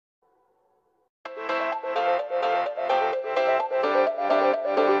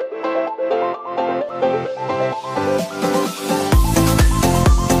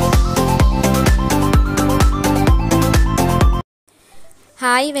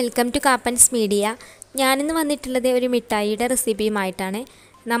Hi welcome to Kappan's media. ഞാനിന്ന് വന്നിട്ടുള്ളത് ഒരു മിഠായിയുടെ റെസിപ്പിയുമായിട്ടാണ്.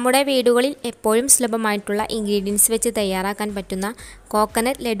 നമ്മുടെ വീടുകളിൽ എപ്പോഴും സുലഭമായിട്ടുള്ള ഇൻഗ്രീഡിയൻസ് വെച്ച് തയ്യാറാക്കാൻ പറ്റുന്ന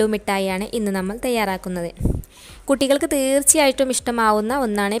കോക്കനട്ട് ലഡു മിഠായിയാണ് ഇന്ന് നമ്മൾ തയ്യാറാക്കുന്നത്. കുട്ടികൾക്ക് തീർച്ചയായിട്ടും ഇഷ്ടമാവുന്ന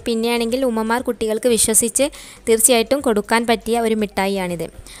ഒന്നാണ്. പിന്നെയാണെങ്കിൽ ഉമ്മമാർ കുട്ടികൾക്ക് വിശ്വസിച്ച് തീർച്ചയായിട്ടും കൊടുക്കാൻ പറ്റിയ ഒരു മിഠായിയാണിത്.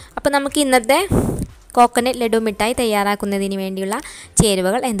 അപ്പോൾ നമുക്ക് ഇന്നത്തെ കോക്കനട്ട് ലഡു മിഠായി തയ്യാറാക്കുന്നതിന് വേണ്ടിയുള്ള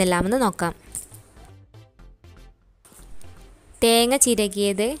ചേരുവകൾ എന്തെല്ലാമെന്ന് നോക്കാം. തേങ്ങ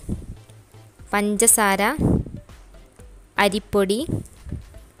ചിരകിയത്, പഞ്ചസാര, അരിപ്പൊടി,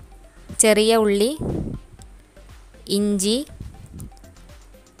 ചെറിയ ഉള്ളി, ഇഞ്ചി,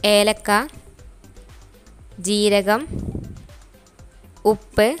 ഏലക്ക, ജീരകം,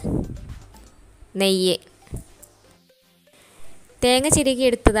 ഉപ്പ്, നെയ്യ്. തേങ്ങ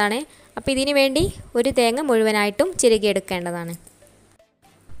ചിരകിയെടുത്തതാണ്. അപ്പോൾ ഇതിനു വേണ്ടി ഒരു തേങ്ങ മുഴുവനായിട്ടും ചിരകിയെടുക്കേണ്ടതാണ്.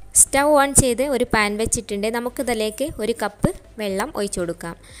 സ്റ്റൗ ഓൺ ചെയ്ത് ഒരു പാൻ വെച്ചിട്ടുണ്ട്. നമുക്കിതിലേക്ക് ഒരു കപ്പ് വെള്ളം ഒഴിച്ചു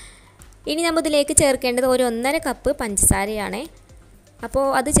കൊടുക്കാം. ഇനി നമ്മളിതിലേക്ക് ചേർക്കേണ്ടത് ഒരു 1.5 കപ്പ് പഞ്ചസാരയാണ്. അപ്പോൾ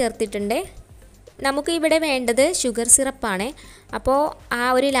അത് ചേർത്തിട്ടുണ്ട്. നമുക്ക് ഇവിടെ വേണ്ടത് ഷുഗർ സിറപ്പാണ്. അപ്പോൾ ആ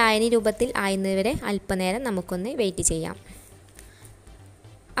ഒരു ലായനി രൂപത്തിൽ ആയുന്നവരെ അല്പനേരം നമുക്കൊന്ന് വെയിറ്റ് ചെയ്യാം.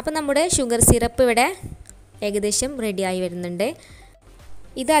 അപ്പോൾ നമ്മുടെ ഷുഗർ സിറപ്പ് ഇവിടെ ഏകദേശം റെഡിയായി വരുന്നുണ്ട്.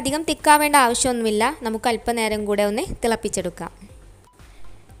 ഇത് അധികം തിക്കാവേണ്ട ആവശ്യമൊന്നുമില്ല. നമുക്ക് അല്പനേരം കൂടെ ഒന്ന് തിളപ്പിച്ചെടുക്കാം.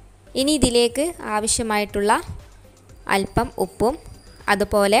 ഇനി ഇതിലേക്ക് ആവശ്യമായിട്ടുള്ള അല്പം ഉപ്പും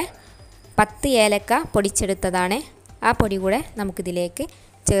അതുപോലെ 10 ഏലക്ക പൊടിച്ചെടുത്തതാണ്. ആ പൊടി കൂടെ നമുക്കിതിലേക്ക്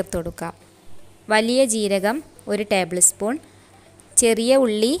ചേർത്ത് കൊടുക്കാം. വലിയ ജീരകം 1 ടേബിൾ സ്പൂൺ, ചെറിയ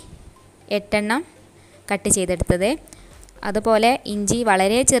ഉള്ളി 8 എണ്ണം കട്ട് ചെയ്തെടുത്തത്, അതുപോലെ ഇഞ്ചി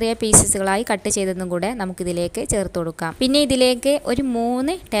വളരെ ചെറിയ പീസസുകളായി കട്ട് ചെയ്തതും കൂടെ നമുക്കിതിലേക്ക് ചേർത്ത് കൊടുക്കാം. പിന്നെ ഇതിലേക്ക് ഒരു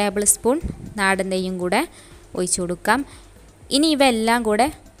 3 ടേബിൾ സ്പൂൺ നാടൻ നെയ്യും കൂടെ ഒഴിച്ചു കൊടുക്കാം. ഇനി ഇവയെല്ലാം കൂടെ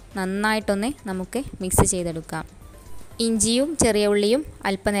നന്നായിട്ടൊന്ന് നമുക്ക് മിക്സ് ചെയ്തെടുക്കാം. ഇഞ്ചിയും ചെറിയ ഉള്ളിയും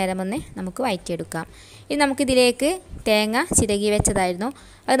അല്പനേരം ഒന്ന് നമുക്ക് വഴറ്റിയെടുക്കാം. ഇനി നമുക്കിതിലേക്ക് തേങ്ങ ചിരകി വെച്ചതായിരുന്നു,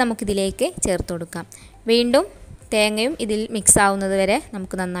 അത് നമുക്കിതിലേക്ക് ചേർത്ത് കൊടുക്കാം. വീണ്ടും തേങ്ങയും ഇതിൽ മിക്സ് ആവുന്നത് വരെ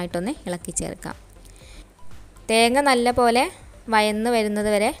നമുക്ക് നന്നായിട്ടൊന്ന് ഇളക്കി ചേർക്കാം. തേങ്ങ നല്ല പോലെ വയന്ന്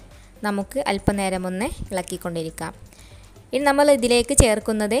വരുന്നത് വരെ നമുക്ക് അല്പനേരം ഒന്ന് ഇളക്കിക്കൊണ്ടിരിക്കാം. ഇനി നമ്മൾ ഇതിലേക്ക്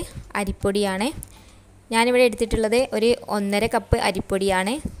ചേർക്കുന്നത് അരിപ്പൊടിയാണ്. ഞാനിവിടെ എടുത്തിട്ടുള്ളത് ഒരു 1.5 കപ്പ്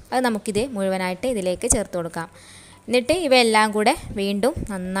അരിപ്പൊടിയാണ്. അത് നമുക്കിത് മുഴുവനായിട്ട് ഇതിലേക്ക് ചേർത്ത് കൊടുക്കാം. എന്നിട്ട് ഇവയെല്ലാം കൂടെ വീണ്ടും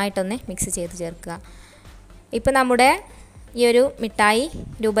നന്നായിട്ടൊന്ന് മിക്സ് ചെയ്ത് ചേർക്കുക. ഇപ്പോൾ നമ്മുടെ ഈ ഒരു മിഠായി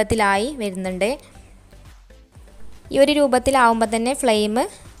രൂപത്തിലായി വരുന്നുണ്ട്. ഈ ഒരു രൂപത്തിലാവുമ്പോൾ തന്നെ ഫ്ലെയിം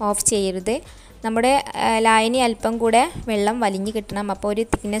ഓഫ് ചെയ്യരുത്. നമ്മുടെ ലായനി അല്പം കൂടെ വെള്ളം വലിഞ്ഞ് കിട്ടണം. അപ്പോൾ ഒരു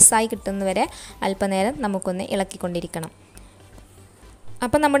തിക്നെസ്സായി കിട്ടുന്നവരെ അല്പനേരം നമുക്കൊന്ന് ഇളക്കിക്കൊണ്ടിരിക്കണം.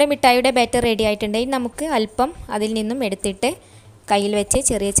 അപ്പോൾ നമ്മുടെ മിഠായിയുടെ ബാറ്റർ റെഡി ആയിട്ടുണ്ട്. നമുക്ക് അല്പം അതിൽ നിന്നും എടുത്തിട്ട് കയ്യിൽ വെച്ച്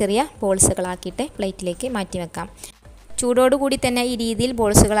ചെറിയ ചെറിയ ബോൾസുകളാക്കിയിട്ട് പ്ലേറ്റിലേക്ക് മാറ്റി വെക്കാം. ചൂടോടുകൂടി തന്നെ ഈ രീതിയിൽ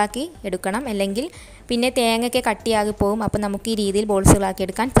ബോൾസുകളാക്കി എടുക്കണം, അല്ലെങ്കിൽ പിന്നെ തേങ്ങയൊക്കെ കട്ടിയാകി പോകും. അപ്പോൾ നമുക്ക് ഈ രീതിയിൽ ബോൾസുകളാക്കി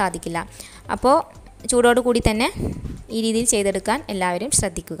എടുക്കാൻ സാധിക്കില്ല. അപ്പോൾ ചൂടോടുകൂടി തന്നെ ഈ രീതിയിൽ ചെയ്തെടുക്കാൻ എല്ലാവരും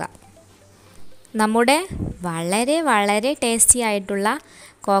ശ്രദ്ധിക്കുക. നമ്മുടെ വളരെ വളരെ ടേസ്റ്റി ആയിട്ടുള്ള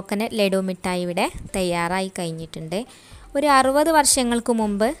കോക്കനട്ട് ലഡു മിഠായി ഇവിടെ തയ്യാറായി കഴിഞ്ഞിട്ടുണ്ട്. ഒരു 60 വർഷങ്ങൾക്ക്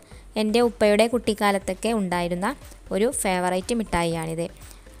മുമ്പ് എൻ്റെ ഉപ്പയുടെ കുട്ടിക്കാലത്തൊക്കെ ഉണ്ടായിരുന്ന ഒരു ഫേവറേറ്റ് മിഠായിയാണിത്.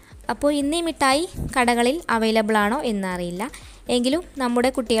 അപ്പോൾ ഇന്ന് ഈ മിഠായി കടകളിൽ അവൈലബിൾ ആണോ എന്നറിയില്ല. എങ്കിലും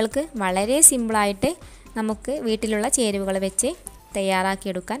നമ്മുടെ കുട്ടികൾക്ക് വളരെ സിമ്പിളായിട്ട് നമുക്ക് വീട്ടിലുള്ള ചേരുവകൾ വെച്ച്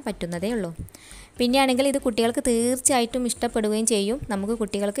തയ്യാറാക്കിയെടുക്കാൻ പറ്റുന്നതേ ഉള്ളൂ. പിന്നെയാണെങ്കിൽ ഇത് കുട്ടികൾക്ക് തീർച്ചയായിട്ടും ഇഷ്ടപ്പെടുകയും ചെയ്യും. നമുക്ക്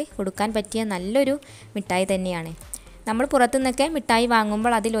കുട്ടികൾക്ക് കൊടുക്കാൻ പറ്റിയ നല്ലൊരു മിഠായി തന്നെയാണ്. നമ്മൾ പുറത്തുനിന്നൊക്കെ മിഠായി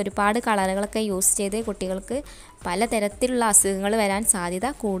വാങ്ങുമ്പോൾ അതിൽ ഒരുപാട് കളറുകളൊക്കെ യൂസ് ചെയ്ത് കുട്ടികൾക്ക് പലതരത്തിലുള്ള അസുഖങ്ങൾ വരാൻ സാധ്യത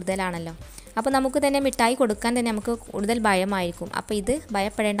കൂടുതലാണല്ലോ. അപ്പോൾ നമുക്ക് തന്നെ മിഠായി കൊടുക്കാൻ തന്നെ നമുക്ക് കൂടുതൽ ഭയമായിരിക്കും. അപ്പോൾ ഇത്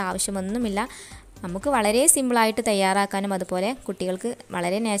ഭയപ്പെടേണ്ട ആവശ്യമൊന്നുമില്ല. നമുക്ക് വളരെ സിമ്പിളായിട്ട് തയ്യാറാക്കാനും അതുപോലെ കുട്ടികൾക്ക്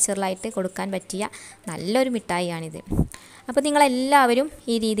വളരെ നാച്ചുറലായിട്ട് കൊടുക്കാൻ പറ്റിയ നല്ലൊരു മിഠായിയാണിത്. അപ്പോൾ നിങ്ങളെല്ലാവരും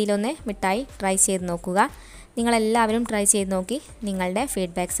ഈ രീതിയിലൊന്ന് മിഠായി ട്രൈ ചെയ്ത് നോക്കുക. നിങ്ങളെല്ലാവരും ട്രൈ ചെയ്ത് നോക്കി നിങ്ങളുടെ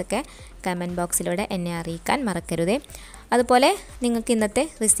ഫീഡ്ബാക്സൊക്കെ കമൻറ്റ് ബോക്സിലൂടെ എന്നെ അറിയിക്കാൻ മറക്കരുത്. അതുപോലെ നിങ്ങൾക്ക് ഇന്നത്തെ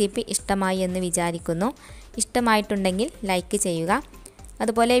റെസിപ്പി ഇഷ്ടമായി എന്ന് വിചാരിക്കുന്നു. ഇഷ്ടമായിട്ടുണ്ടെങ്കിൽ ലൈക്ക് ചെയ്യുക.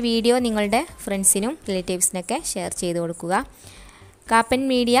 അതുപോലെ വീഡിയോ നിങ്ങളുടെ ഫ്രണ്ട്സിനും റിലേറ്റീവ്സിനൊക്കെ ഷെയർ ചെയ്ത് കൊടുക്കുക. കാപ്പൻ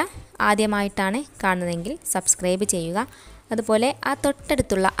മീഡിയ ആദ്യമായിട്ടാണ് കാണുന്നതെങ്കിൽ സബ്സ്ക്രൈബ് ചെയ്യുക. അതുപോലെ ആ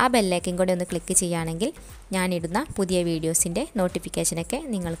തൊട്ടടുത്തുള്ള ആ ബെല്ലൈക്കൻ കൂടെ ഒന്ന് ക്ലിക്ക് ചെയ്യുകയാണെങ്കിൽ ഞാനിടുന്ന പുതിയ വീഡിയോസിൻ്റെ നോട്ടിഫിക്കേഷനൊക്കെ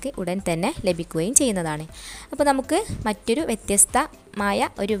നിങ്ങൾക്ക് ഉടൻ തന്നെ ലഭിക്കുകയും ചെയ്യുന്നതാണ്. അപ്പോൾ നമുക്ക് മറ്റൊരു വ്യത്യസ്തമായ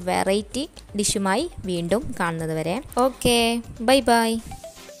ഒരു വെറൈറ്റി ഡിഷുമായി വീണ്ടും കാണുന്നത് വരെ ഓക്കെ, ബൈ ബൈ.